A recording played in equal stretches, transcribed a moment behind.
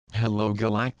hello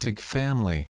Galactic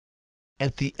family.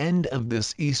 At the end of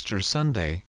this Easter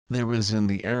Sunday, there is in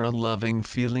the air a loving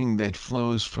feeling that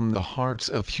flows from the hearts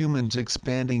of humans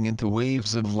expanding into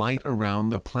waves of light around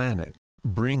the planet,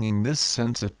 bringing this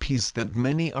sense of peace that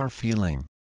many are feeling.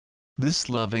 This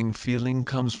loving feeling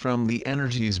comes from the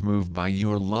energies moved by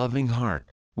your loving heart,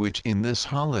 which in this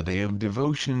holiday of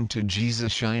devotion to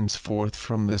Jesus shines forth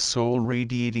from the soul,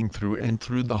 radiating through and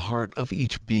through the heart of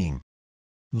each being.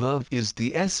 Love is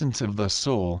the essence of the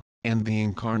soul, and the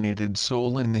incarnated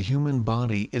soul in the human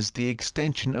body is the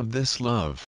extension of this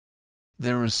love.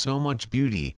 There is so much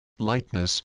beauty,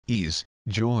 lightness, ease,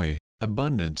 joy,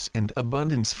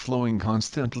 abundance flowing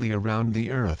constantly around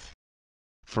the earth.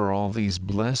 For all these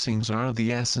blessings are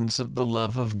the essence of the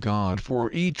love of God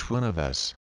for each one of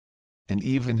us. And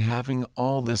even having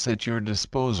all this at your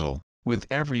disposal, with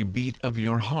every beat of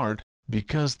your heart,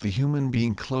 because the human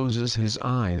being closes his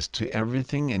eyes to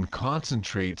everything and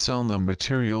concentrates on the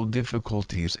material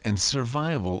difficulties and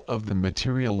survival of the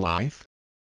material life?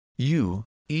 You,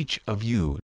 each of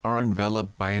you, are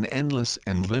enveloped by an endless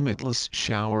and limitless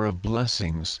shower of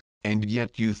blessings, and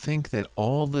yet you think that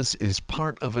all this is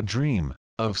part of a dream,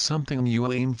 of something you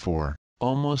aim for,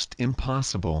 almost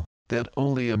impossible, that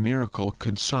only a miracle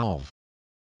could solve.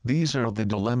 These are the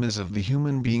dilemmas of the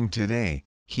human being today.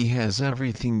 He has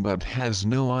everything but has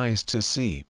no eyes to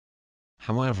see.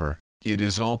 However, it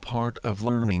is all part of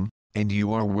learning, and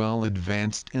you are well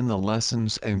advanced in the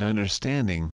lessons and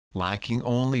understanding, lacking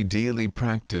only daily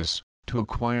practice, to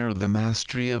acquire the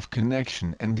mastery of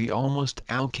connection and the almost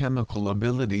alchemical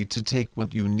ability to take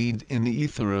what you need in the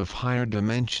ether of higher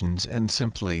dimensions and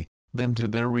simply, them to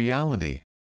their reality.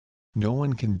 No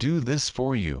one can do this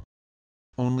for you.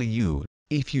 Only you,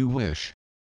 if you wish.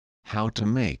 How to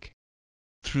make?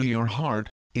 Through your heart,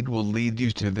 it will lead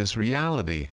you to this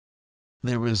reality.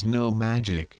 There is no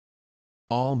magic.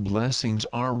 All blessings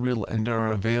are real and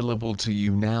are available to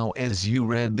you now as you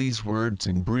read these words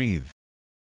and breathe.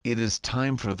 It is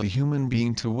time for the human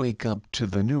being to wake up to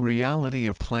the new reality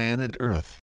of planet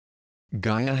Earth.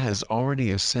 Gaia has already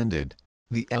ascended,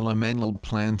 the elemental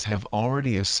plants have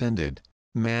already ascended,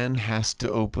 man has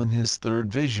to open his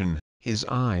third vision, his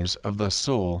eyes of the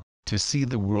soul, to see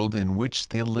the world in which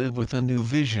they live with a new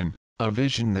vision, a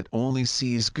vision that only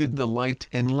sees good, the light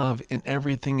and love in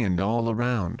everything and all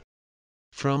around.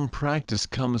 From practice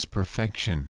comes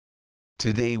perfection.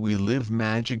 Today we live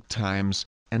magic times,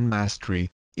 and mastery,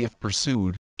 if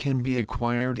pursued, can be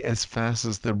acquired as fast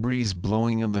as the breeze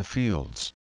blowing in the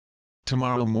fields.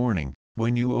 Tomorrow morning,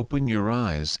 when you open your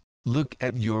eyes, look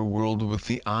at your world with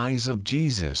the eyes of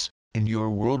Jesus, and your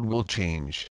world will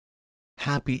change.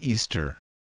 Happy Easter!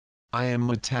 I am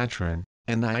METATRON,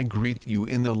 and I greet you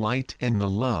in the light and the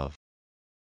love.